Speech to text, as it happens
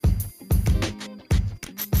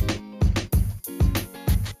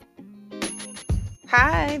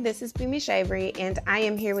Hi, this is Bimi Shavery, and I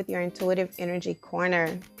am here with your Intuitive Energy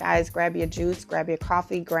Corner. Guys, grab your juice, grab your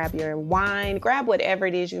coffee, grab your wine, grab whatever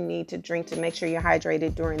it is you need to drink to make sure you're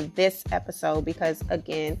hydrated during this episode because,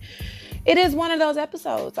 again, it is one of those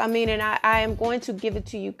episodes. And I am going to give it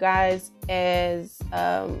to you guys as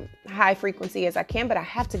high frequency as I can, but I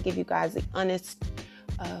have to give you guys the honest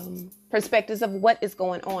perspectives of what is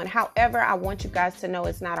going on. However, I want you guys to know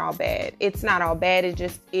it's not all bad. It's not all bad. It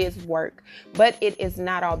just is work, but it is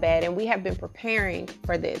not all bad. And we have been preparing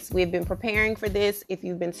for this. We've been preparing for this. If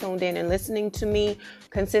you've been tuned in and listening to me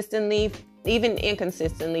consistently, even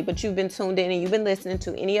inconsistently, but you've been tuned in and you've been listening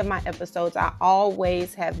to any of my episodes, I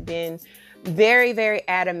always have been very, very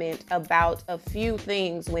adamant about a few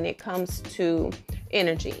things when it comes to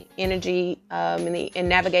energy, and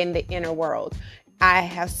navigating the inner world. I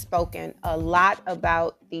have spoken a lot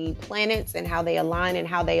about the planets and how they align and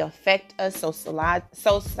how they affect us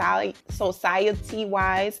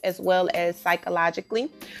society-wise as well as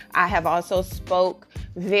psychologically. I have also spoke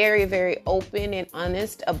very, very open and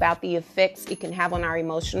honest about the effects it can have on our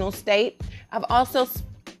emotional state. I've also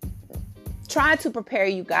tried to prepare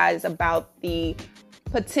you guys about the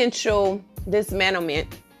potential dismantlement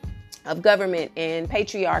of government and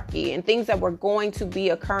patriarchy and things that were going to be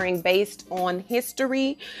occurring based on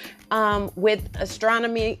history with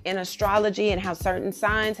astronomy and astrology and how certain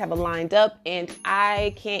signs have aligned up. And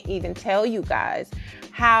I can't even tell you guys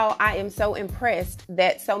how I am so impressed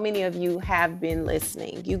that so many of you have been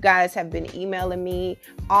listening. You guys have been emailing me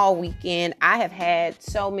all weekend. I have had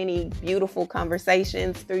so many beautiful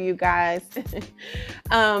conversations through you guys.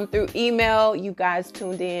 Through email, you guys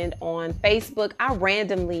tuned in on Facebook. I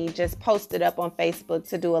randomly just posted up on Facebook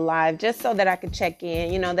to do a live just so that I could check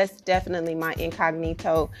in. That's definitely my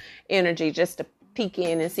incognito energy, just to peek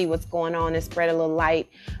in and see what's going on and spread a little light.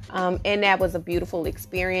 And that was a beautiful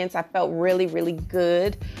experience. I felt really, really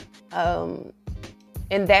good. And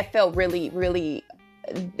that felt really, really,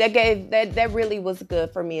 that really was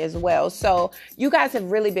good for me as well. So you guys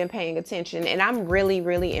have really been paying attention, and I'm really,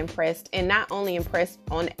 really impressed. And not only impressed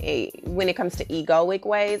when it comes to egoic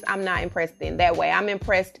ways, I'm not impressed in that way. I'm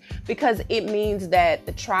impressed because it means that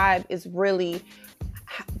the tribe is really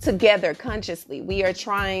together consciously. We are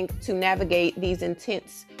trying to navigate these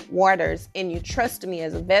intense waters, and you trust me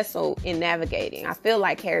as a vessel in navigating. I feel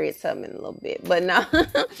like Harriet Tubman a little bit, but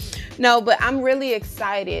no, but I'm really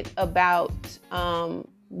excited about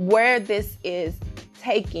where this is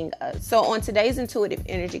taking us. So on today's Intuitive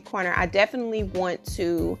Energy Corner, I definitely want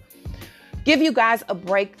to give you guys a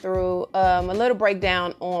breakthrough, a little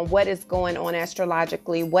breakdown on what is going on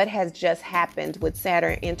astrologically, what has just happened with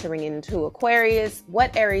Saturn entering into Aquarius,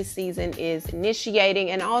 what Aries season is initiating,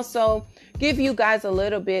 and also give you guys a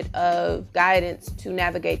little bit of guidance to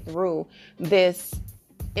navigate through this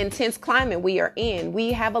intense climate we are in.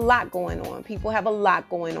 We have a lot going on. People have a lot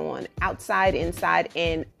going on outside, inside,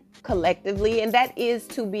 and collectively, and that is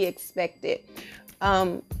to be expected.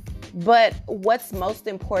 But what's most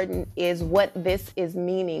important is what this is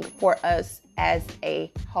meaning for us as a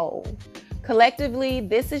whole. Collectively,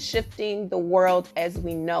 this is shifting the world as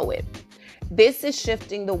we know it. This is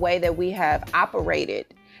shifting the way that we have operated.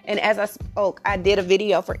 And as I spoke, I did a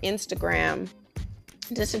video for Instagram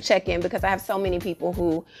just to check in because I have so many people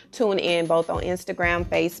who tune in both on Instagram,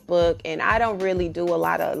 Facebook, and I don't really do a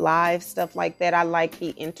lot of live stuff like that. I like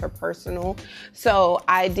the interpersonal. So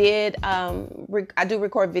I do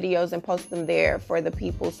record videos and post them there for the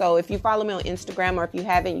people. So if you follow me on Instagram, or if you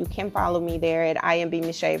haven't, you can follow me there at I am Bimi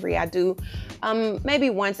Shavery. I do maybe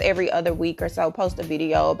once every other week or so post a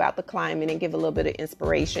video about the climate and give a little bit of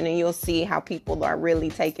inspiration, and you'll see how people are really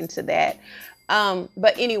taken to that.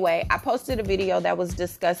 But anyway, I posted a video that was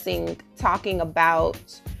talking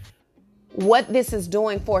about what this is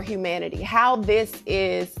doing for humanity, how this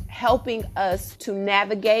is helping us to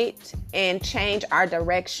navigate and change our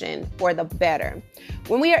direction for the better.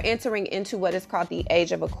 When we are entering into what is called the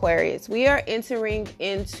Age of Aquarius, we are entering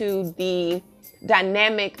into the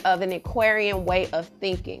dynamic of an Aquarian way of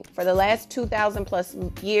thinking. For the last 2,000 plus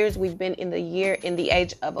years, we've been in the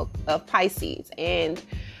age of Pisces, and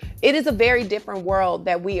it is a very different world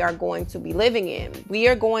that we are going to be living in. We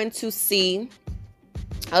are going to see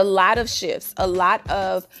a lot of shifts, a lot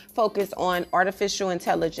of focus on artificial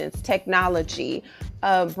intelligence, technology,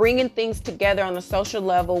 bringing things together on a social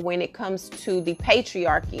level when it comes to the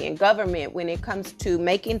patriarchy and government, when it comes to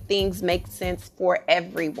making things make sense for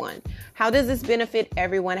everyone. How does this benefit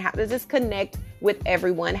everyone? How does this connect with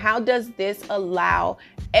everyone? How does this allow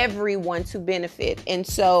everyone to benefit? And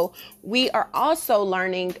so we are also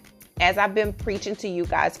learning, as I've been preaching to you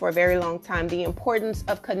guys for a very long time, the importance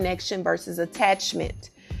of connection versus attachment.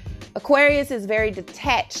 Aquarius is very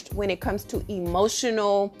detached when it comes to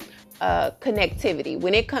emotional connectivity.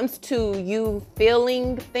 When it comes to you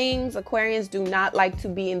feeling things, Aquarians do not like to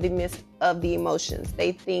be in the midst of the emotions.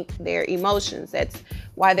 They think they're emotions. That's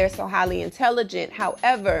why they're so highly intelligent.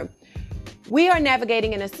 However, we are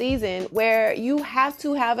navigating in a season where you have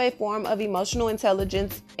to have a form of emotional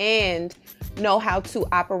intelligence and know how to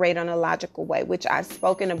operate on a logical way, which I've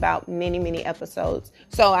spoken about many episodes.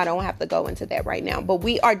 So I don't have to go into that right now. But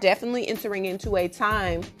we are definitely entering into a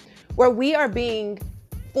time where we are being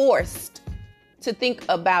forced to think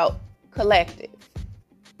about collective.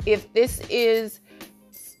 If this is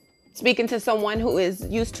speaking to someone who is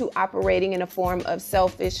used to operating in a form of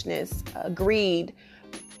selfishness, greed,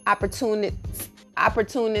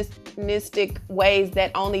 opportunistic ways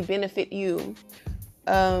that only benefit you,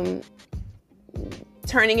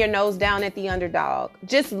 turning your nose down at the underdog,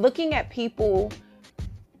 just looking at people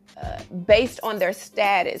based on their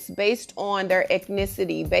status, based on their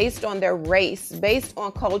ethnicity, based on their race, based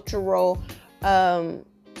on cultural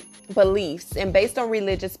beliefs, and based on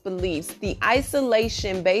religious beliefs. The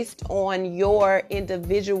isolation based on your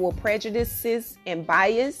individual prejudices and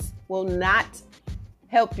bias will not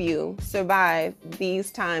help you survive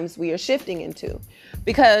these times we are shifting into,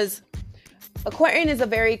 because Aquarian is a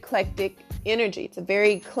very eclectic energy. It's a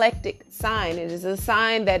very eclectic sign. It is a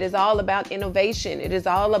sign that is all about innovation. It is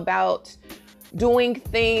all about doing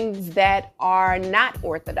things that are not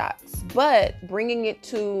orthodox, but bringing it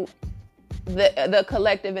to the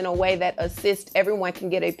collective in a way that assists everyone can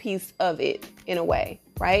get a piece of it in a way,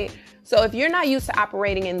 right? So if you're not used to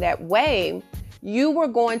operating in that way, you were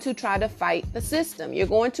going to try to fight the system. You're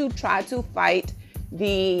going to try to fight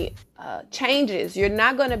the changes. You're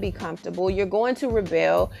not going to be comfortable. You're going to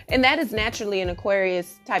rebel. And that is naturally an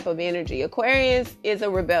Aquarius type of energy. Aquarius is a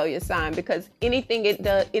rebellious sign because anything it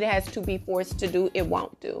does, it has to be forced to do, it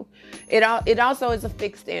won't do. It also is a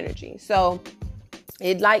fixed energy. So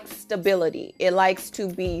it likes stability. It likes to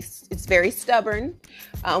be, it's very stubborn.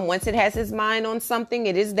 Once it has its mind on something,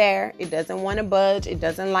 it is there. It doesn't want to budge. It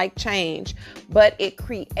doesn't like change, but it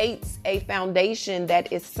creates a foundation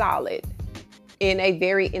that is solid in a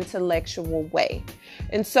very intellectual way.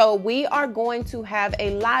 And so we are going to have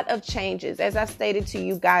a lot of changes. As I stated to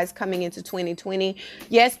you guys coming into 2020,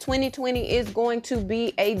 yes, 2020 is going to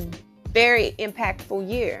be a very impactful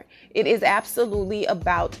year. It is absolutely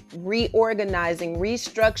about reorganizing,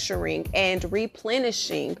 restructuring, and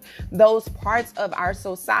replenishing those parts of our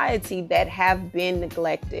society that have been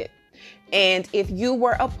neglected. And if you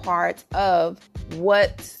were a part of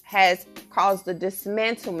what has caused the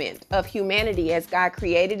dismantlement of humanity as God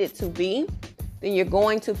created it to be, then you're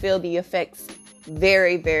going to feel the effects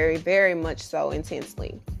very much so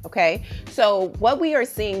intensely. Okay. So what we are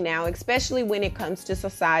seeing now, especially when it comes to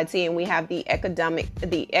society, and we have the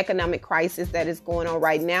economic crisis that is going on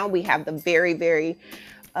right now. We have the very,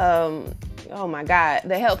 oh my God,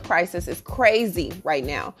 the health crisis is crazy right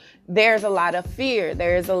now. There's a lot of fear.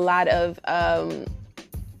 There's a lot of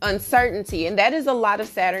uncertainty. And that is a lot of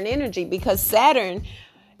Saturn energy, because Saturn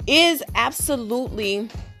is absolutely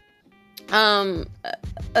a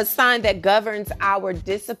sign that governs our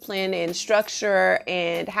discipline and structure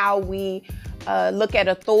and how we look at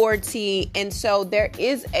authority. And so there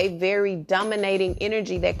is a very dominating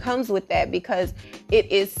energy that comes with that, because it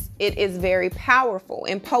is very powerful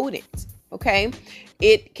and potent. Okay.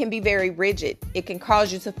 It can be very rigid. It can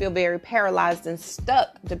cause you to feel very paralyzed and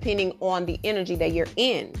stuck depending on the energy that you're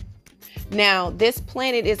in. Now, this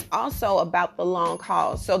planet is also about the long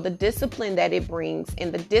haul. So the discipline that it brings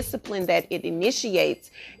and the discipline that it initiates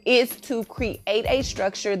is to create a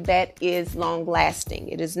structure that is long lasting.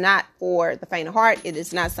 It is not for the faint of heart. It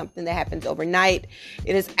is not something that happens overnight.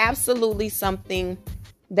 It is absolutely something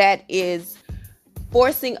that is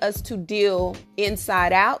forcing us to deal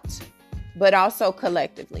inside out, but also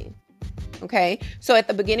collectively. Okay, so at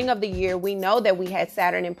the beginning of the year, we know that we had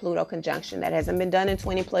Saturn and Pluto conjunction. That hasn't been done in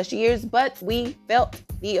 20 plus years, but we felt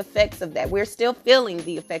the effects of that. We're still feeling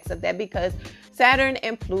the effects of that, because Saturn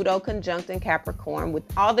and Pluto conjunct in Capricorn with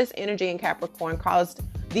all this energy in Capricorn caused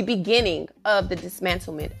the beginning of the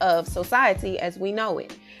dismantlement of society as we know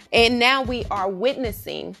it. And now we are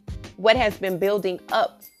witnessing what has been building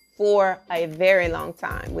up for a very long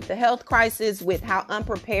time, with the health crisis, with how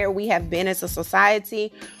unprepared we have been as a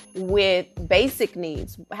society, with basic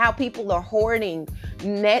needs, how people are hoarding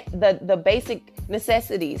the basic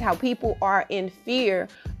necessities, how people are in fear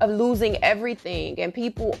of losing everything, and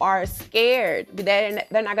people are scared that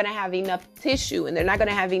they're not going to have enough tissue, and they're not going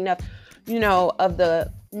to have enough, of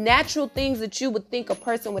the natural things that you would think a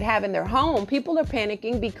person would have in their home. People are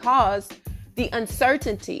panicking because the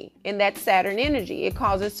uncertainty in that Saturn energy. It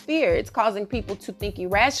causes fear. It's causing people to think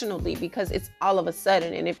irrationally because it's all of a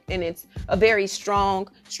sudden, and it's a very strong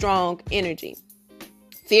energy.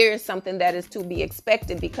 Fear is something that is to be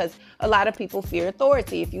expected because a lot of people fear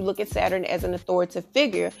authority. If you look at Saturn as an authoritative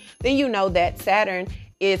figure, then you know that Saturn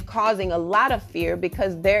is causing a lot of fear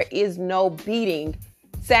because there is no beating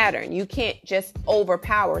Saturn. You can't just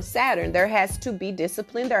overpower Saturn. There has to be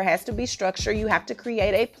discipline. There has to be structure. You have to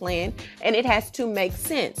create a plan, and it has to make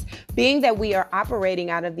sense. Being that we are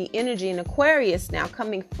operating out of the energy in Aquarius now,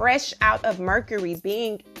 coming fresh out of Mercury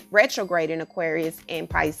being retrograde in Aquarius and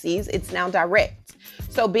Pisces, it's now direct.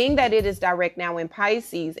 So being that it is direct now in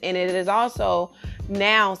Pisces, and it is also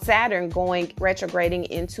now Saturn going retrograding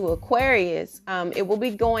into Aquarius, it will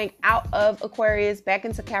be going out of Aquarius back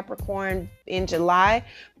into Capricorn in July,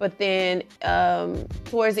 but then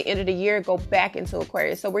towards the end of the year, go back into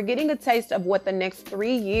Aquarius. So we're getting a taste of what the next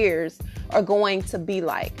 3 years are going to be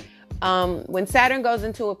like. When Saturn goes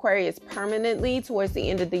into Aquarius permanently towards the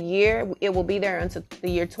end of the year, it will be there until the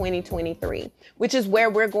year 2023, which is where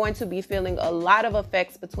we're going to be feeling a lot of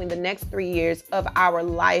effects between the next 3 years of our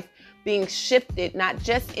life being shifted, not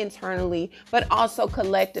just internally, but also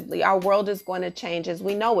collectively. Our world is going to change as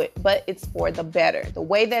we know it, but it's for the better. The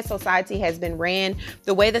way that society has been ran,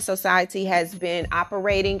 the way that society has been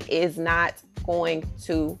operating is not going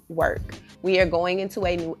to work. We are going into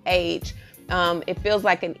a new age. It feels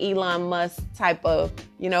like an Elon Musk type of,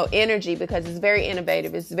 energy because it's very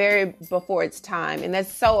innovative. It's very before its time. And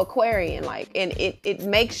that's so Aquarian-like. And it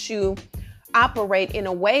makes you operate in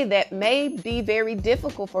a way that may be very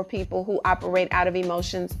difficult for people who operate out of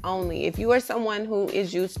emotions only. If you are someone who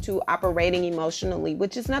is used to operating emotionally,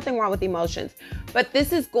 which is nothing wrong with emotions, but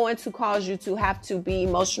this is going to cause you to have to be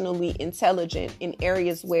emotionally intelligent in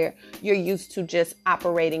areas where you're used to just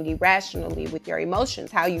operating irrationally with your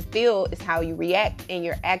emotions. How you feel is how you react, and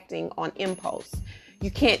you're acting on impulse.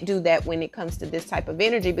 You can't do that when it comes to this type of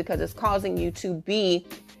energy because it's causing you to be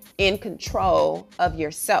in control of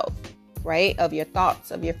yourself, right? Of your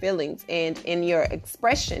thoughts, of your feelings, and in your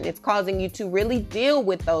expression. It's causing you to really deal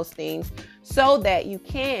with those things so that you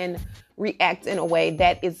can react in a way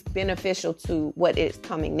that is beneficial to what is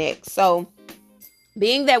coming next. So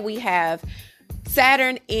being that we have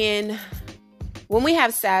when we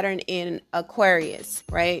have Saturn in Aquarius,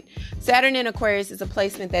 right? Saturn in Aquarius is a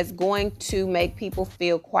placement that's going to make people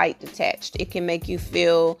feel quite detached. It can make you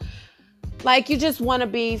feel like you just want to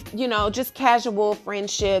be, just casual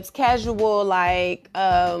friendships, casual,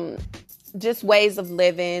 just ways of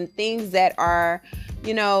living, things that are,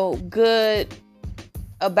 good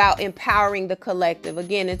about empowering the collective.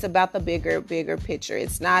 Again, it's about the bigger picture.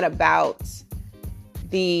 It's not about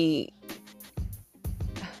the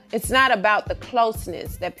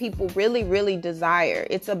closeness that people really, really desire.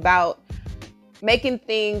 It's about making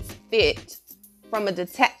things fit from a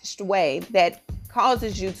detached way that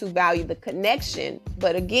causes you to value the connection.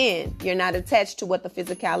 But again, you're not attached to what the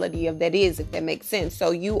physicality of that is, if that makes sense.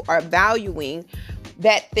 So you are valuing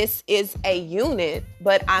that this is a unit,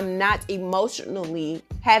 but I'm not emotionally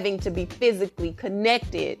having to be physically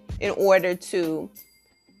connected in order to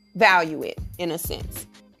value it, in a sense.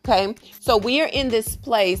 Okay. So we are in this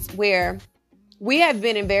place where we have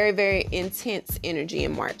been in very, very intense energy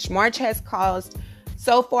in March. March has caused,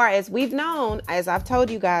 so far as we've known, as I've told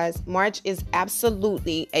you guys, March is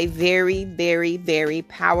absolutely a very, very, very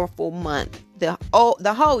powerful month. The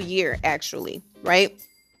whole year, actually, right?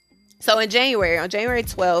 So on January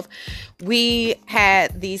 12th, we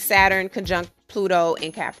had the Saturn conjunct Pluto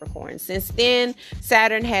in Capricorn. Since then,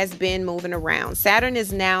 Saturn has been moving around. Saturn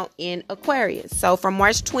is now in Aquarius. So from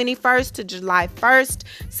March 21st to July 1st,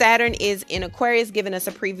 Saturn is in Aquarius, giving us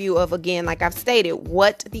a preview of, again, like I've stated,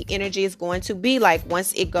 what the energy is going to be like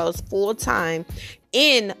once it goes full time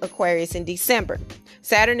in Aquarius in December.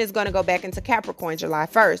 Saturn is going to go back into Capricorn July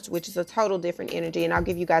 1st, which is a total different energy. And I'll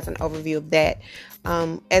give you guys an overview of that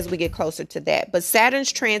as we get closer to that. But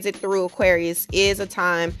Saturn's transit through Aquarius is a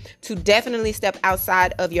time to definitely step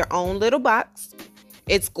outside of your own little box.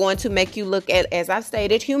 It's going to make you look at, as I've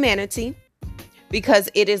stated, humanity, because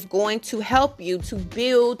it is going to help you to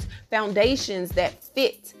build foundations that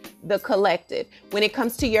fit the collective. When it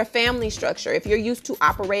comes to your family structure, if you're used to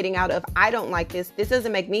operating out of, I don't like this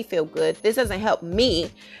doesn't make me feel good, this doesn't help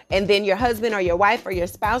me, and then your husband or your wife or your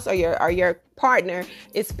spouse or your partner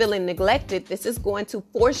is feeling neglected, this is going to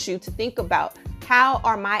force you to think about, how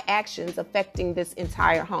are my actions affecting this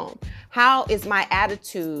entire home? How is my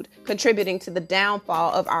attitude contributing to the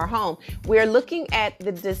downfall of our home? We're looking at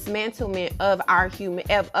the dismantlement of our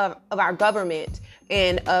our government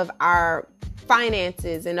and of our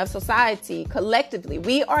finances and of society collectively.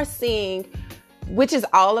 We are seeing, which is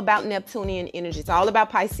all about Neptunian energy. It's all about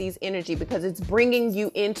Pisces energy because it's bringing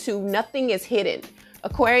you into nothing is hidden.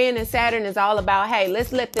 Aquarian and Saturn is all about, hey,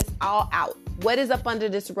 let's let this all out. What is up under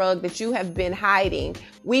this rug that you have been hiding?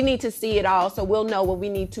 We need to see it all so we'll know what we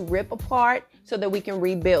need to rip apart so that we can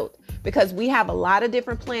rebuild. Because we have a lot of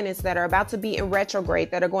different planets that are about to be in retrograde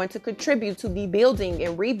that are going to contribute to the building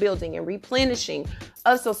and rebuilding and replenishing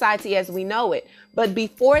of society as we know it. But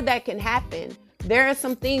before that can happen, there are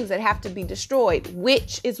some things that have to be destroyed,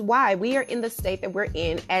 which is why we are in the state that we're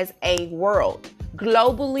in as a world.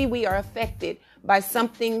 Globally, we are affected by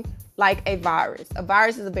something like a virus. A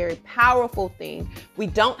virus is a very powerful thing. We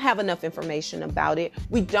don't have enough information about it.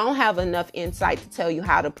 We don't have enough insight to tell you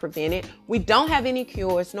how to prevent it. We don't have any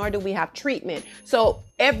cures, nor do we have treatment. So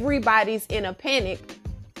everybody's in a panic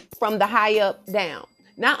from the high up down.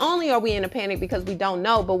 Not only are we in a panic because we don't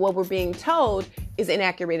know, but what we're being told is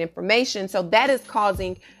inaccurate information. So that is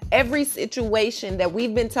causing every situation that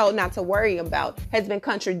we've been told not to worry about has been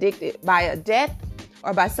contradicted by a death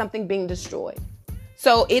or by something being destroyed.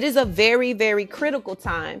 So it is a very, very critical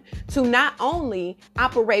time to not only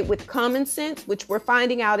operate with common sense, which we're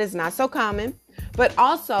finding out is not so common, but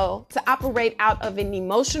also to operate out of an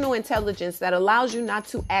emotional intelligence that allows you not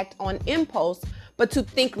to act on impulse, but to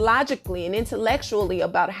think logically and intellectually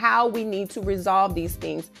about how we need to resolve these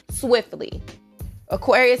things swiftly.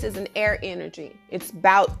 Aquarius is an air energy. It's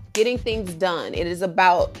about getting things done. It is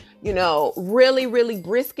about, really, really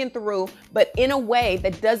brisking through, but in a way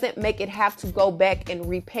that doesn't make it have to go back and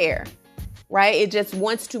repair, right? It just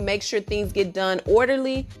wants to make sure things get done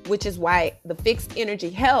orderly, which is why the fixed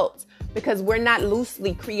energy helps, because we're not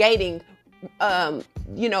loosely creating,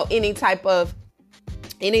 any type of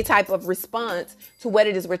response to what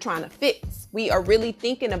it is we're trying to fix. We are really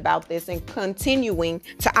thinking about this and continuing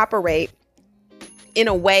to operate in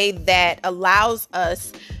a way that allows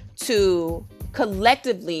us to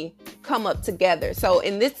collectively come up together. So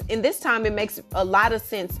in this time, it makes a lot of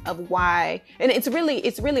sense of why, and it's really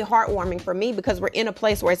heartwarming for me because we're in a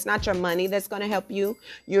place where it's not your money that's going to help you.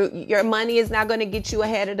 Your money is not going to get you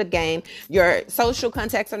ahead of the game. Your social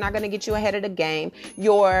contacts are not going to get you ahead of the game.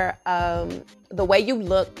 Your the way you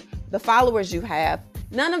look, the followers you have,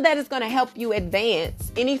 none of that is going to help you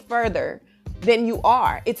advance any further than you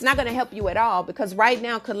are. It's not going to help you at all because right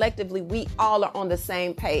now, collectively, we all are on the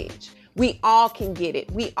same page. We all can get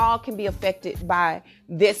it. We all can be affected by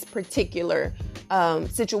this particular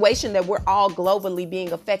situation that we're all globally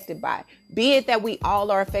being affected by. Be it that we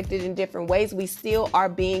all are affected in different ways, we still are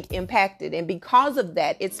being impacted. And because of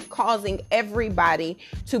that, it's causing everybody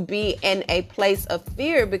to be in a place of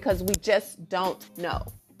fear because we just don't know.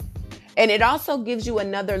 And it also gives you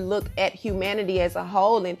another look at humanity as a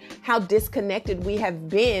whole and how disconnected we have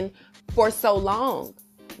been for so long.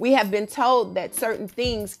 We have been told that certain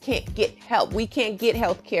things can't get help. We can't get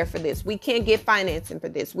health care for this. We can't get financing for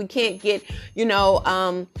this. We can't get,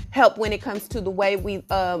 help when it comes to the way we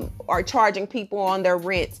are charging people on their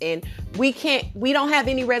rents. And we don't have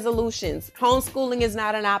any resolutions. Homeschooling is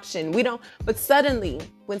not an option. But suddenly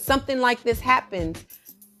when something like this happens,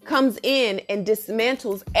 comes in and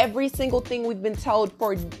dismantles every single thing we've been told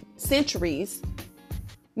for centuries.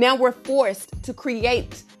 Now we're forced to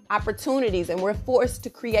create opportunities and we're forced to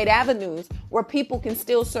create avenues where people can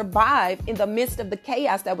still survive in the midst of the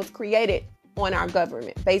chaos that was created on our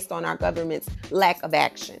government, based on our government's lack of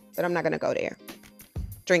action. But I'm not going to go there.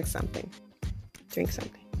 Drink something.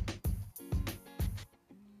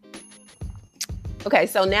 Okay,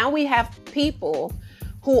 so now we have people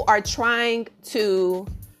who are trying to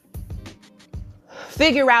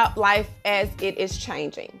figure out life as it is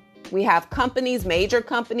changing. We have companies, major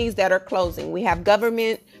companies that are closing. We have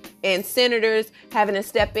government and senators having to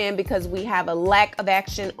step in because we have a lack of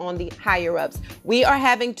action on the higher ups. We are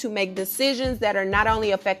having to make decisions that are not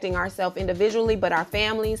only affecting ourselves individually, but our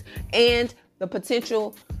families and the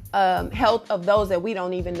potential health of those that we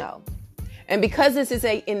don't even know. And because this is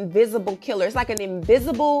an invisible killer, it's like an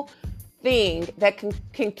invisible thing that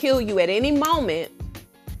can kill you at any moment.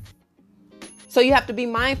 So you have to be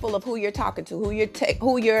mindful of who you're talking to,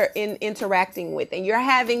 who you're interacting with. And you're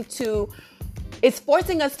having to, it's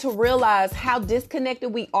forcing us to realize how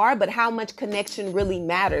disconnected we are, but how much connection really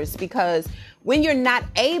matters. Because when you're not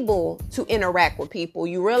able to interact with people,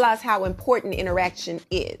 you realize how important interaction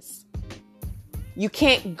is. You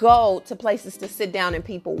can't go to places to sit down and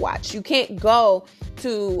people watch. You can't go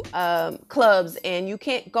to clubs and you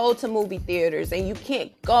can't go to movie theaters and you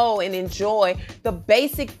can't go and enjoy the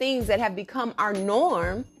basic things that have become our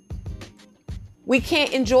norm. We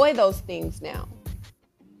can't enjoy those things now.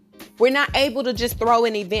 We're not able to just throw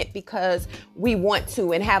an event because we want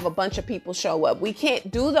to and have a bunch of people show up. We can't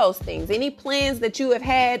do those things. Any plans that you have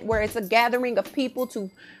had where it's a gathering of people to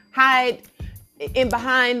hide in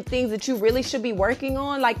behind things that you really should be working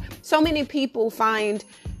on. Like, so many people find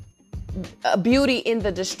a beauty in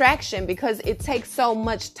the distraction because it takes so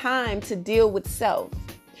much time to deal with self.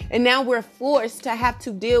 And now we're forced to have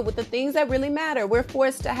to deal with the things that really matter. We're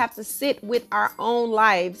forced to have to sit with our own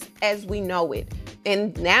lives as we know it.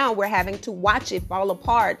 And now we're having to watch it fall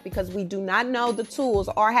apart because we do not know the tools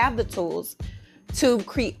or have the tools to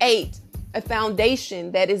create a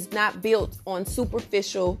foundation that is not built on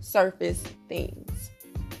superficial surface things.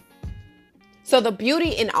 So the beauty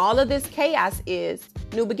in all of this chaos is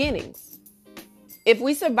new beginnings. If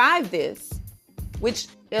we survive this, which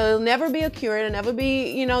it'll never be a cure, it'll never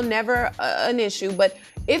be, never an issue. But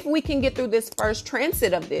if we can get through this first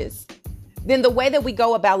transit of this, then the way that we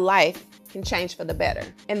go about life can change for the better.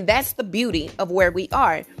 And that's the beauty of where we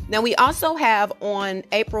are. Now, we also have on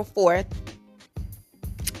April 4th,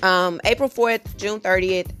 June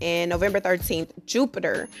 30th, and November 13th,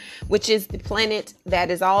 Jupiter, which is the planet that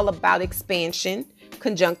is all about expansion,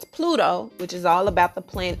 conjunct Pluto, which is all about the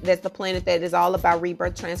planet that is all about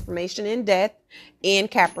rebirth, transformation, and death in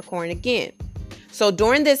Capricorn again. So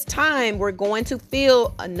during this time, we're going to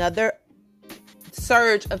feel another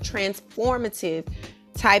surge of transformative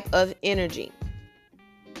type of energy.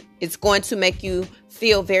 It's going to make you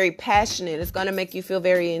feel very passionate. It's going to make you feel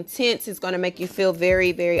very intense. It's going to make you feel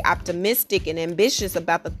very, very optimistic and ambitious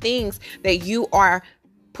about the things that you are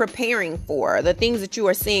preparing for, the things that you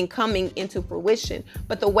are seeing coming into fruition.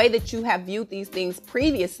 But the way that you have viewed these things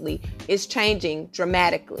previously is changing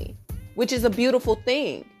dramatically, which is a beautiful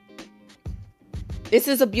thing. This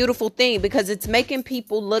is a beautiful thing because it's making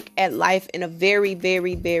people look at life in a very,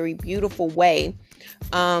 very, very beautiful way.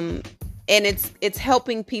 And it's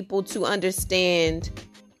helping people to understand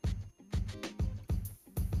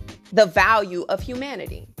the value of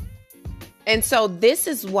humanity. And so this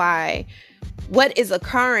is why what is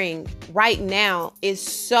occurring right now is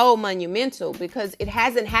so monumental, because it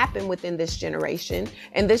hasn't happened within this generation.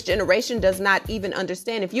 And this generation does not even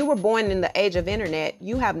understand. If you were born in the age of internet,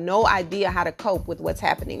 you have no idea how to cope with what's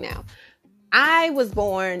happening now. I was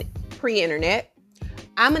born pre-internet.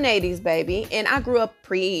 I'm an 80s baby, and I grew up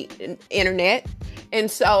pre-internet.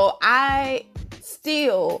 And so I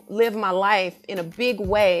still live my life in a big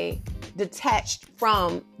way detached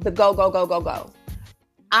from the go, go, go, go, go.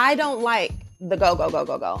 I don't like the go, go, go,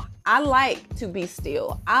 go, go. I like to be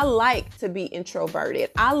still. I like to be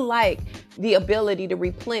introverted. I like the ability to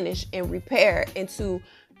replenish and repair and to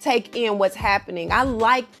take in what's happening. I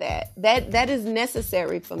like that. That is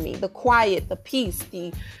necessary for me. The quiet, the peace,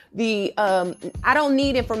 I don't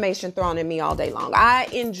need information thrown at me all day long. I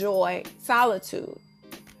enjoy solitude.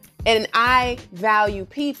 And I value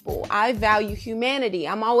people. I value humanity.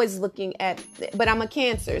 I'm always looking at, but I'm a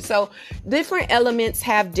Cancer. So different elements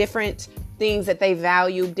have different things that they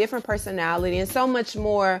value, different personality, and so much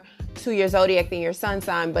more to your zodiac than your sun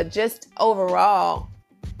sign. But just overall,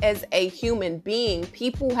 as a human being,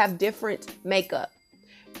 people have different makeup.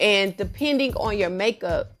 And depending on your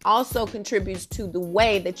makeup also contributes to the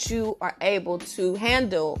way that you are able to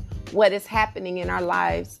handle what is happening in our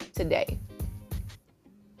lives today.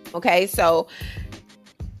 Okay, so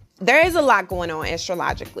there is a lot going on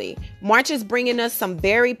astrologically. March is bringing us some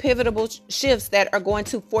very pivotal shifts that are going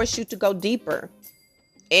to force you to go deeper.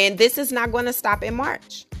 And this is not going to stop in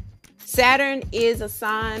March. Saturn is a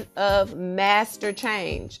sign of master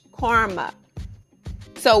change, karma.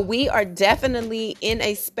 So we are definitely in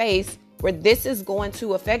a space where this is going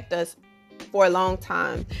to affect us for a long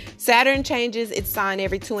time. Saturn changes its sign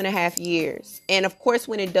every 2.5 years. And of course,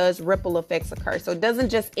 when it does, ripple effects occur. So it doesn't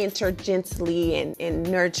just enter gently and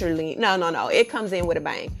nurturely. No. It comes in with a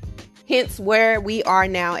bang. Hence where we are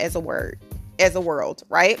now as a world,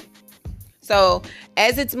 right? So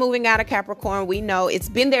as it's moving out of Capricorn, we know it's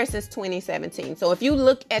been there since 2017. So if you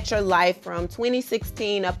look at your life from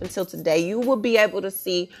 2016 up until today, you will be able to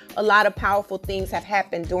see a lot of powerful things have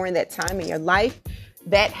happened during that time in your life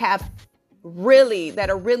that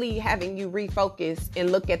are really having you refocus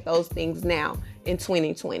and look at those things now in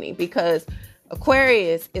 2020, because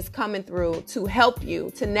Aquarius is coming through to help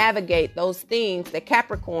you to navigate those things that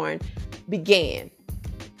Capricorn began.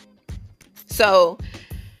 So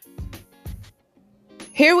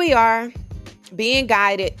here we are being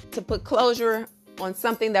guided to put closure on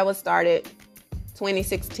something that was started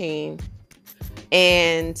 2016.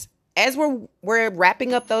 And as we're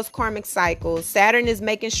wrapping up those karmic cycles, Saturn is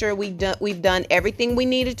making sure we've done everything we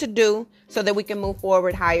needed to do so that we can move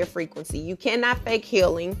forward higher frequency. You cannot fake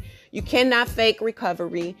healing. You cannot fake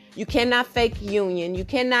recovery. You cannot fake union. You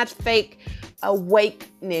cannot fake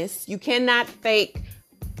awakeness. You cannot fake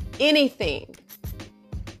anything.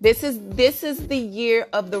 This is the year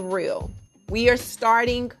of the real. We are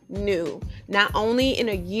starting new, not only in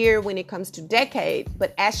a year when it comes to decade,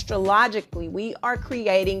 but astrologically, we are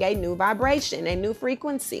creating a new vibration, a new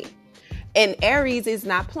frequency. And Aries is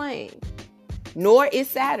not playing, nor is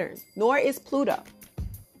Saturn, nor is Pluto.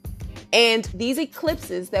 And these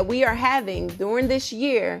eclipses that we are having during this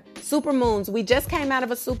year, supermoons, we just came out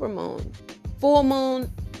of a supermoon, full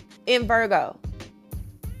moon in Virgo.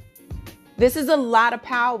 This is a lot of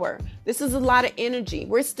power. This is a lot of energy.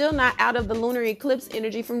 We're still not out of the lunar eclipse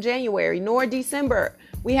energy from January, nor December.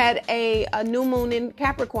 We had a new moon in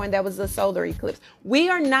Capricorn that was a solar eclipse. We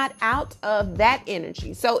are not out of that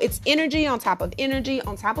energy. So it's energy on top of energy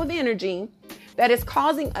on top of energy that is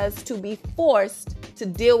causing us to be forced to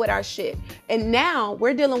deal with our shit. And now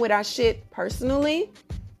we're dealing with our shit personally.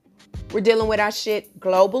 We're dealing with our shit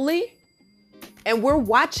globally. And we're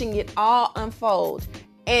watching it all unfold.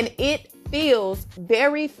 And it feels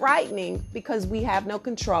very frightening because we have no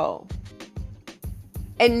control.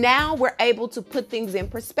 And now we're able to put things in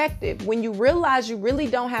perspective. When you realize you really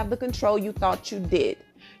don't have the control you thought you did.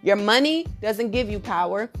 Your money doesn't give you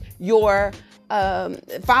power. Your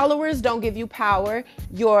followers don't give you power.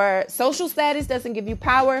 Your social status doesn't give you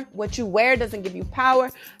power. What you wear doesn't give you power.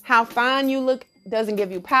 How fine you look doesn't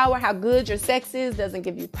give you power. How good your sex is doesn't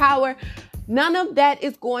give you power. None of that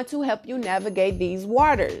is going to help you navigate these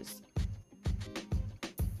waters.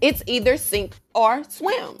 It's either sink or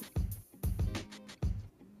swim.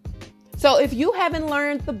 So if you haven't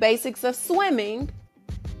learned the basics of swimming,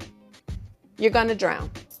 you're going to drown.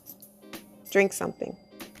 Drink something.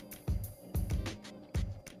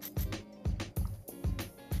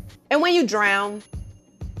 And when you drown,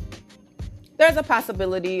 there's a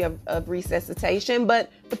possibility of resuscitation,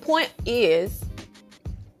 but the point is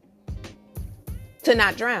to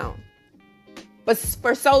not drown. But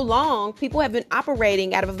for so long, people have been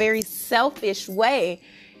operating out of a very selfish way.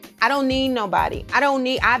 I don't need nobody.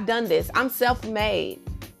 I've done this. I'm self-made,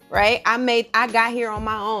 right? I got here on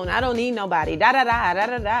my own. I don't need nobody. Da da da da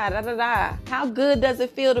da da da da da. How good does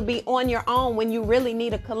it feel to be on your own when you really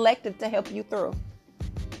need a collective to help you through?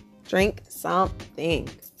 Drink something.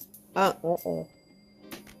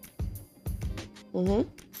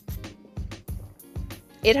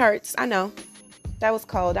 It hurts. I know. That was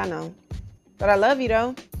cold. I know. But I love you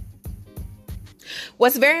though.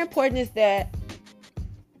 What's very important is that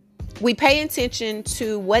we pay attention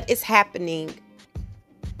to what is happening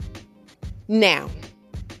now.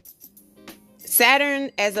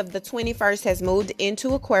 Saturn, as of the 21st, has moved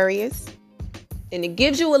into Aquarius. And it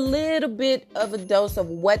gives you a little bit of a dose of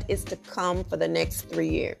what is to come for the next 3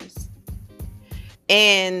 years.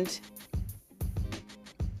 And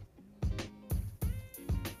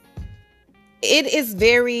it is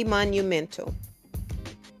very monumental.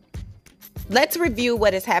 Let's review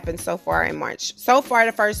what has happened so far in March. So far,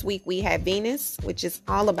 the first week we had Venus, which is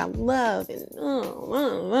all about love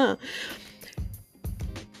and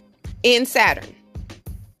in Saturn.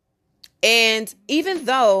 And even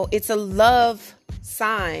though it's a love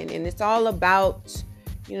sign and it's all about,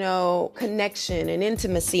 connection and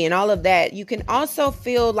intimacy and all of that, you can also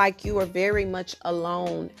feel like you are very much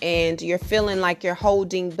alone and you're feeling like you're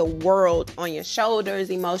holding the world on your shoulders.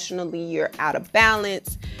 Emotionally, you're out of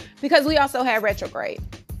balance because we also had retrograde,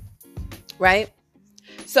 right?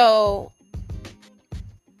 So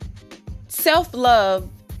self-love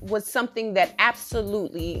was something that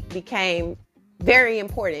absolutely became very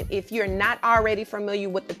important. If you're not already familiar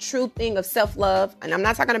with the true thing of self-love, and I'm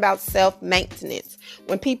not talking about self-maintenance.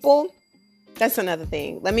 That's another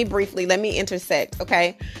thing. Let me intersect,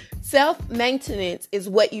 okay? Self-maintenance is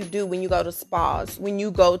what you do when you go to spas, when you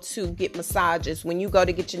go to get massages, when you go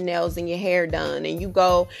to get your nails and your hair done, and you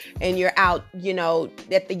go and you're out,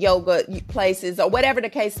 at the yoga places or whatever the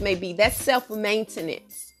case may be. That's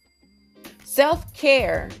self-maintenance.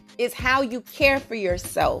 Self-care is how you care for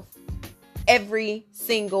yourself every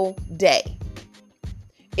single day.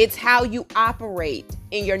 It's how you operate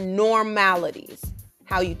in your normalities,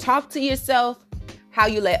 how you talk to yourself, how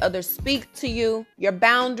you let others speak to you, your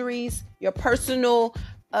boundaries, your personal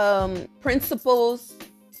principles,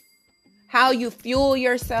 how you fuel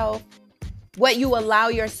yourself, what you allow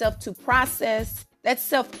yourself to process. That's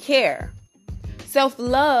self-care.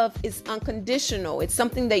 Self-love is unconditional. It's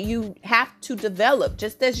something that you have to develop.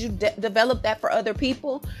 Just as you develop that for other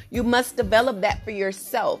people, you must develop that for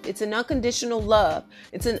yourself. It's an unconditional love.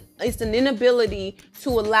 It's an inability to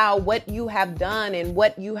allow what you have done and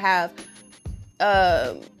what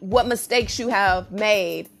mistakes you have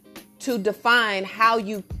made to define how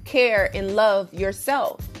you care and love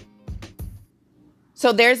yourself.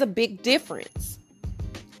 So there's a big difference.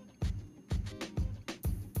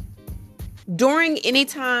 During any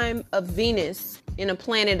time of Venus in a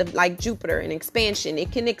planet like Jupiter, an expansion,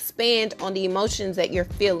 it can expand on the emotions that you're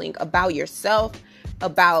feeling about yourself,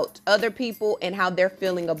 about other people, and how they're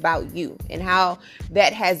feeling about you, and how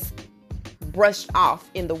that has brushed off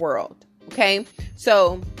in the world. Okay.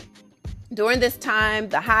 So during this time,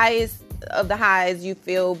 the highest of the highs, you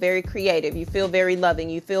feel very creative, you feel very loving,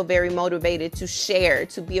 you feel very motivated to share,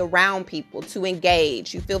 to be around people, to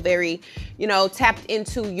engage. You feel very, tapped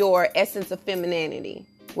into your essence of femininity.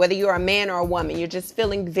 Whether you're a man or a woman, you're just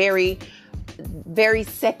feeling very, very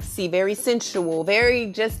sexy, very sensual, very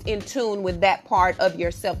just in tune with that part of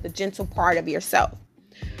yourself, the gentle part of yourself.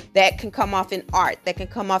 That can come off in art, that can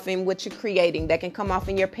come off in what you're creating, that can come off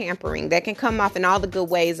in your pampering, that can come off in all the good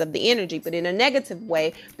ways of the energy. But in a negative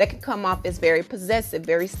way, that can come off as very possessive,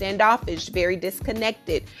 very standoffish, very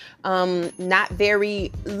disconnected, not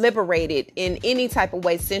very liberated in any type of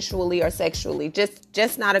way, sensually or sexually.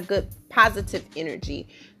 Just not a good positive energy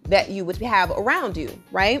that you would have around you,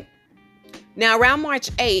 right? Now, around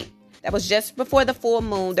March 8th, that was just before the full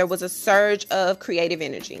moon, there was a surge of creative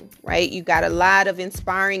energy, right? You got a lot of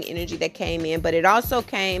inspiring energy that came in, but it also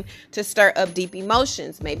came to stir up deep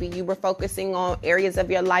emotions. Maybe you were focusing on areas of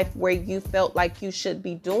your life where you felt like you should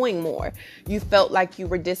be doing more. You felt like you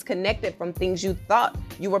were disconnected from things you thought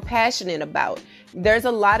you were passionate about. There's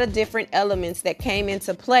a lot of different elements that came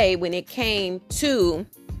into play when it came to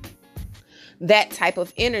that type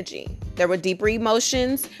of energy. There were deeper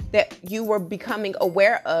emotions that you were becoming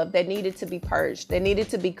aware of that needed to be purged, that needed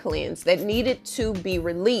to be cleansed, that needed to be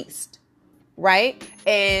released, right?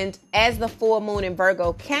 And as the full moon in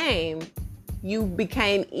Virgo came, you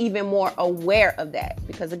became even more aware of that,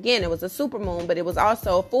 because again, it was a super moon, but it was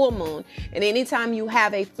also a full moon. And anytime you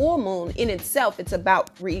have a full moon in itself, it's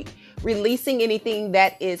about releasing anything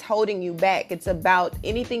that is holding you back. It's about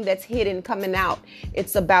anything that's hidden coming out.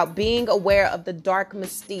 It's about being aware of the dark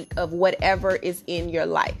mystique of whatever is in your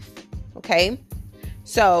life. Okay.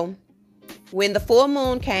 So when the full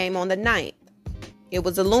moon came on the 9th, it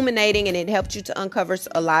was illuminating, and it helped you to uncover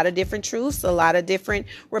a lot of different truths, a lot of different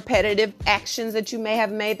repetitive actions that you may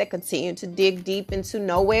have made that continue to dig deep into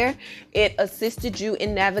nowhere. It assisted you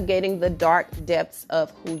in navigating the dark depths of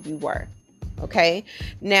who you were. Okay.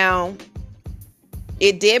 Now,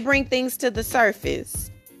 it did bring things to the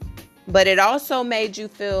surface, but it also made you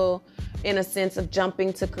feel in a sense of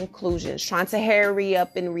jumping to conclusions, trying to hurry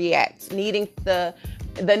up and react, needing the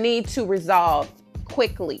need to resolve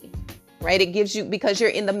quickly. Right? It gives you, because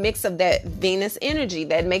you're in the mix of that Venus energy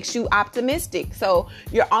that makes you optimistic. So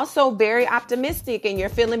you're also very optimistic and you're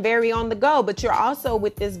feeling very on the go, but you're also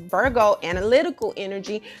with this Virgo analytical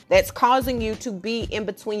energy that's causing you to be in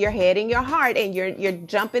between your head and your heart. And you're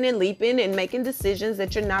jumping and leaping and making decisions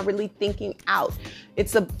that you're not really thinking out.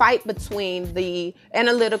 It's a fight between the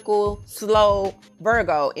analytical, slow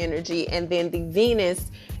Virgo energy and then the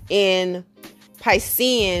Venus in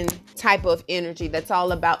Piscean type of energy that's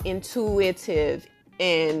all about intuitive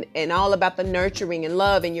and all about the nurturing and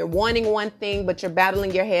love, and you're wanting one thing but you're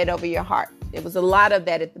battling your head over your heart. It was a lot of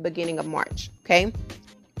that at the beginning of March. Okay,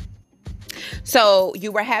 so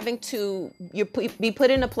you were having to be put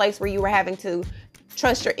in a place where you were having to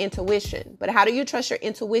trust your intuition. But how do you trust your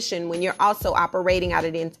intuition when you're also operating out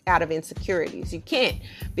of insecurities? You can't,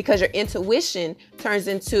 because your intuition turns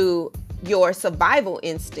into your survival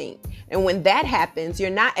instinct. And when that happens, you're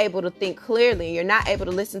not able to think clearly. You're not able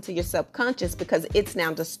to listen to your subconscious because it's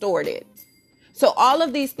now distorted. So all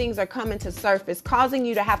of these things are coming to surface, causing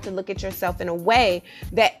you to have to look at yourself in a way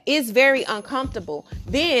that is very uncomfortable.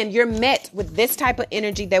 Then you're met with this type of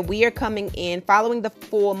energy that we are coming in following the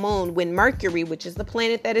full moon, when Mercury, which is the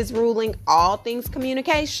planet that is ruling all things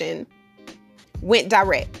communication, went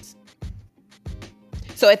direct.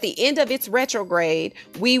 So at the end of its retrograde,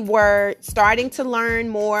 we were starting to learn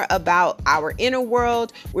more about our inner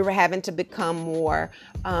world. We were having to become more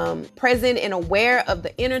present and aware of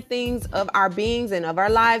the inner things of our beings and of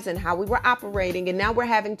our lives and how we were operating. And now we're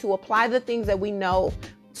having to apply the things that we know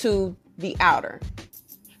to the outer.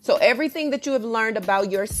 So everything that you have learned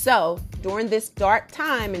about yourself during this dark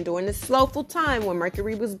time and during this slowful time when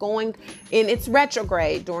Mercury was going in its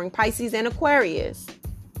retrograde during Pisces and Aquarius,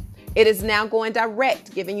 it is now going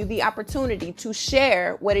direct, giving you the opportunity to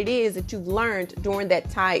share what it is that you've learned during that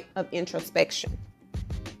type of introspection.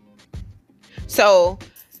 So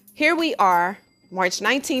here we are, March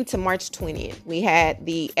 19th to March 20th. We had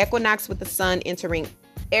the equinox with the sun entering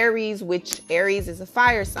Aries, which Aries is a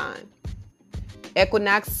fire sign.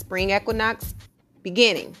 Equinox, spring equinox,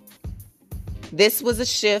 beginning. This was a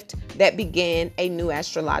shift that began a new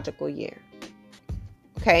astrological year.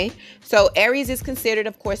 Okay, so Aries is considered,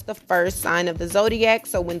 of course, the first sign of the zodiac.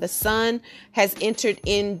 So when the sun has entered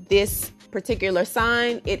in this particular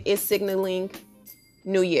sign, it is signaling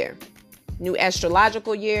new year, new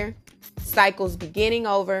astrological year, cycles beginning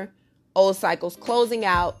over, old cycles closing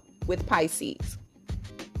out with Pisces.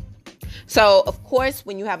 So, of course,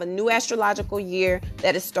 when you have a new astrological year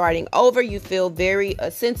that is starting over, you feel a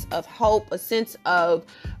sense of hope, a sense of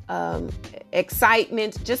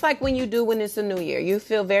excitement, just like when it's a new year. You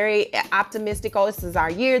feel very optimistic. Oh, this is our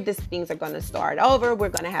year. Things are going to start over. We're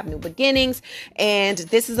going to have new beginnings. And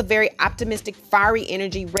this is a very optimistic, fiery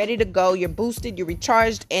energy, ready to go. You're boosted, you're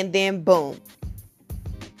recharged, and then boom.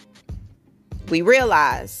 We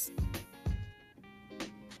realize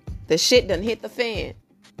the shit done hit the fan.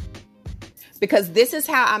 Because this is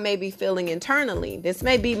how I may be feeling internally. This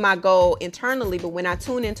may be my goal internally, but when I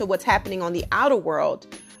tune into what's happening on the outer world,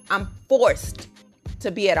 I'm forced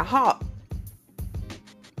to be at a halt.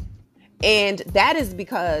 And that is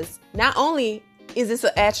because not only is this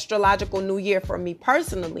an astrological new year for me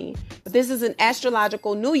personally, but this is an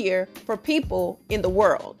astrological new year for people in the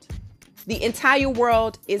world. The entire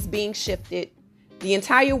world is being shifted. The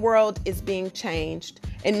entire world is being changed.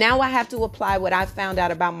 And now I have to apply what I found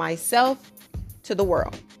out about myself to the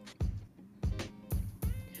world.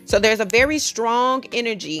 So there's a very strong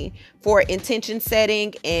energy for intention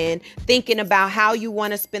setting and thinking about how you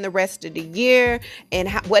want to spend the rest of the year and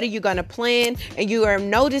what are you going to plan. And you are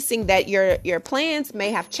noticing that your plans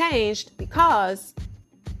may have changed because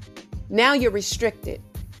now you're restricted.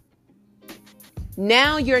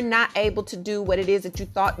 Now you're not able to do what it is that you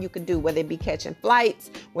thought you could do, whether it be catching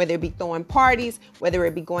flights, whether it be throwing parties, whether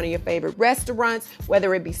it be going to your favorite restaurants,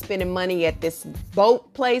 whether it be spending money at this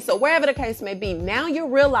boat place or wherever the case may be. Now you're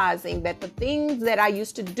realizing that the things that I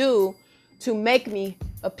used to do to make me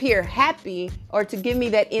appear happy or to give me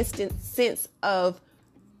that instant sense of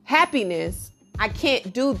happiness, I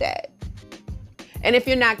can't do that. And if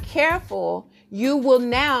you're not careful, you will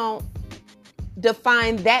now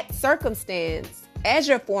define that circumstance as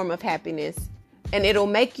your form of happiness, and it'll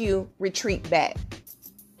make you retreat back.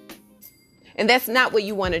 And that's not what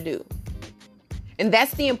you want to do. And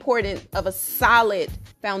that's the importance of a solid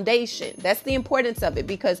foundation. That's the importance of it,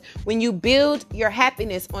 because when you build your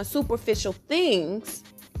happiness on superficial things,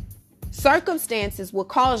 circumstances will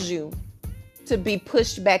cause you to be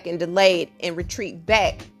pushed back and delayed and retreat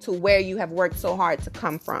back to where you have worked so hard to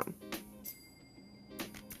come from.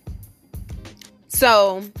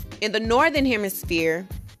 So in the northern hemisphere,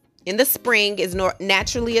 in the spring is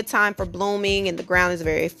naturally a time for blooming and the ground is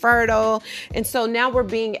very fertile. And so now we're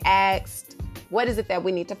being asked, what is it that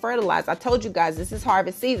we need to fertilize? I told you guys, this is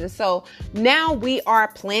harvest season. So now we are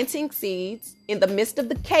planting seeds in the midst of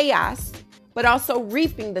the chaos, but also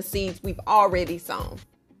reaping the seeds we've already sown.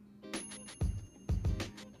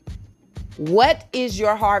 What is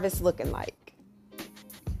your harvest looking like?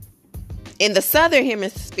 In the southern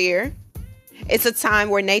hemisphere, it's a time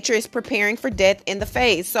where nature is preparing for death in the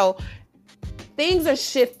phase. So things are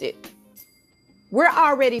shifted. We're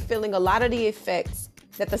already feeling a lot of the effects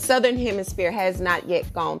that the southern hemisphere has not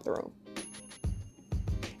yet gone through,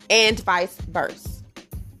 and vice versa.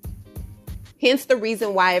 Hence the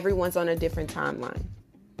reason why everyone's on a different timeline.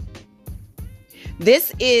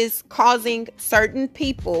 This is causing certain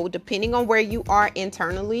people, depending on where you are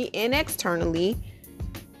internally and externally,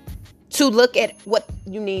 to look at what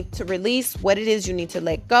you need to release, what it is you need to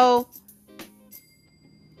let go,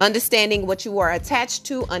 understanding what you are attached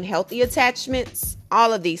to, unhealthy attachments,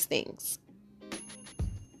 all of these things.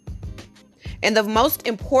 And the most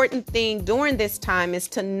important thing during this time is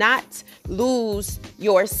to not lose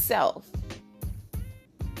yourself.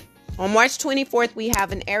 On March 24th, we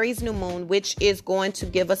have an Aries new moon, which is going to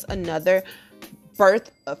give us another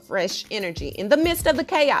birth of fresh energy in the midst of the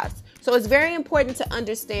chaos. So it's very important to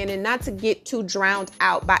understand and not to get too drowned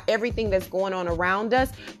out by everything that's going on around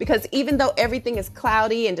us, because even though everything is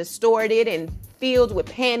cloudy and distorted and filled with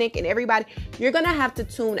panic and everybody, you're going to have to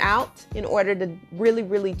tune out in order to really,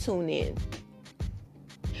 really tune in.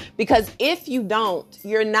 Because if you don't,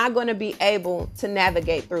 you're not going to be able to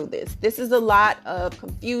navigate through this. This is a lot of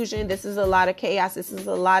confusion. This is a lot of chaos. This is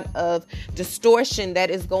a lot of distortion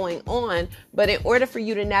that is going on. But in order for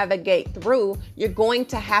you to navigate through, you're going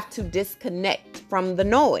to have to disconnect from the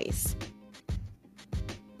noise.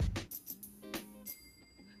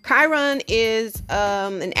 Chiron is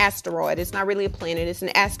an asteroid. It's not really a planet. It's an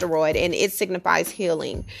asteroid, and it signifies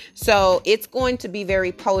healing. So it's going to be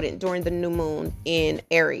very potent during the new moon in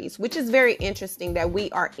Aries, which is very interesting that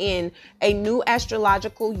we are in a new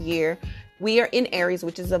astrological year We are in Aries,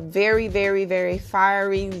 which is a very, very, very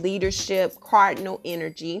fiery leadership cardinal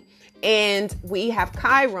energy. And we have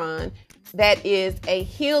Chiron, that is a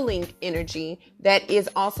healing energy that is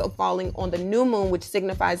also falling on the new moon, which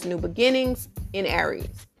signifies new beginnings in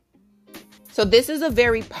Aries. So this is a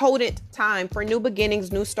very potent time for new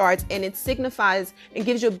beginnings, new starts, and it signifies and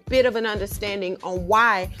gives you a bit of an understanding on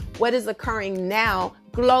why what is occurring now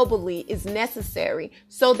globally is necessary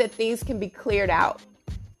so that things can be cleared out.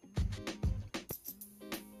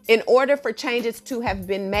 In order for changes to have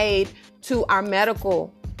been made to our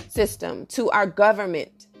medical system, to our government,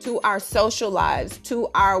 to our social lives, to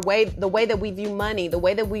the way that we view money, the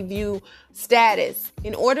way that we view status.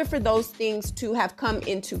 In order for those things to have come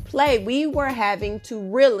into play, we were having to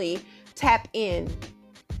really tap in.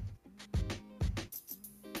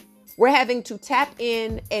 We're having to tap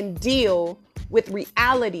in and deal with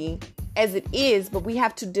reality as it is, but we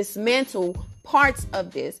have to dismantle parts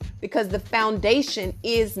of this because the foundation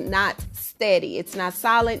is not steady. It's not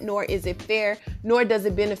solid, nor is it fair, nor does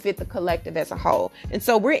it benefit the collective as a whole. And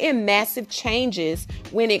so we're in massive changes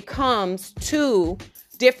when it comes to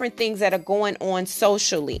different things that are going on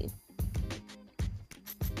socially.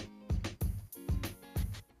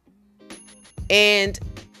 And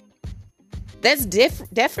that's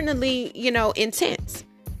definitely, intense.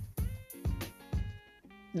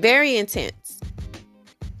 Very intense.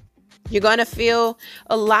 You're going to feel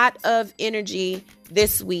a lot of energy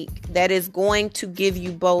this week that is going to give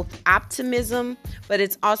you both optimism, but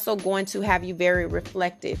it's also going to have you very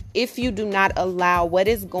reflective if you do not allow what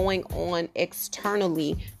is going on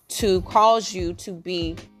externally to cause you to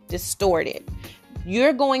be distorted.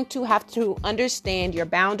 You're going to have to understand your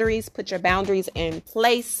boundaries, put your boundaries in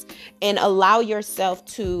place, and allow yourself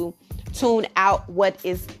to tune out what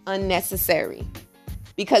is unnecessary.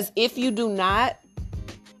 Because if you do not,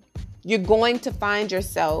 you're going to find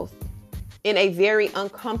yourself in a very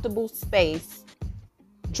uncomfortable space,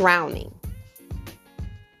 drowning.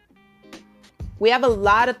 We have a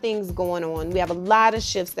lot of things going on. We have a lot of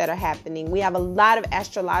shifts that are happening. We have a lot of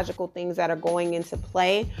astrological things that are going into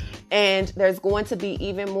play. And there's going to be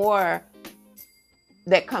even more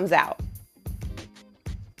that comes out.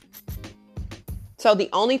 So the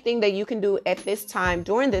only thing that you can do at this time,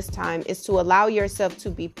 during this time, is to allow yourself to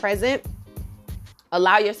be present.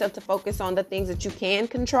 Allow yourself to focus on the things that you can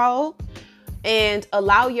control and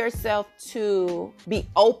allow yourself to be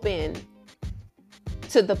open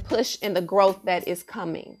to the push and the growth that is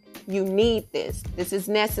coming. You need this. This is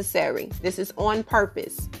necessary. This is on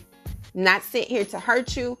purpose. Not sit here to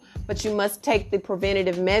hurt you, but you must take the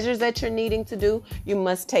preventative measures that you're needing to do. You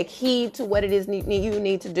must take heed to what it is you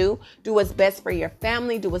need to do. Do what's best for your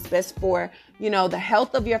family. Do what's best for, the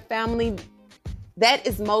health of your family. That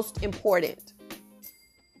is most important.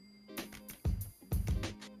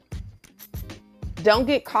 Don't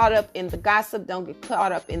get caught up in the gossip. Don't get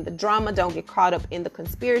caught up in the drama. Don't get caught up in the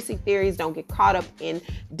conspiracy theories. Don't get caught up in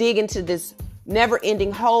digging into this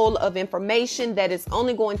never-ending hole of information that is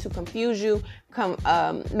only going to confuse you,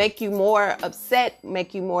 make you more upset,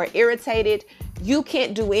 make you more irritated. You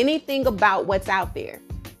can't do anything about what's out there.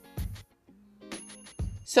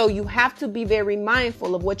 So you have to be very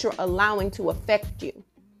mindful of what you're allowing to affect you.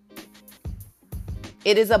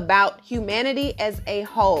 It is about humanity as a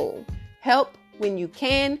whole. Help when you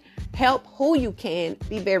can, help who you can,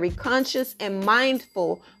 be very conscious and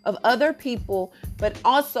mindful of other people, but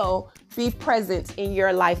also be present in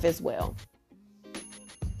your life as well.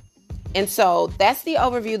 And so that's the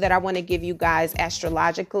overview that I want to give you guys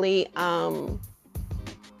astrologically.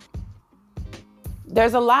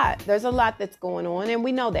 There's a lot that's going on, and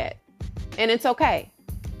we know that. And it's okay.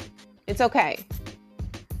 It's okay.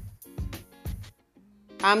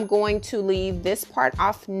 I'm going to leave this part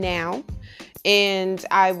off now. And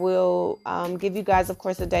I will give you guys, of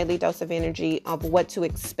course, a daily dose of energy of what to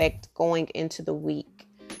expect going into the week.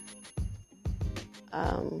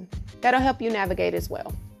 That'll help you navigate as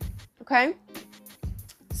well. Okay?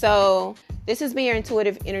 So this has been your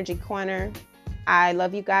Intuitive Energy Corner. I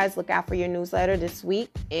love you guys. Look out for your newsletter this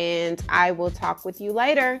week. And I will talk with you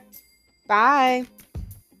later. Bye.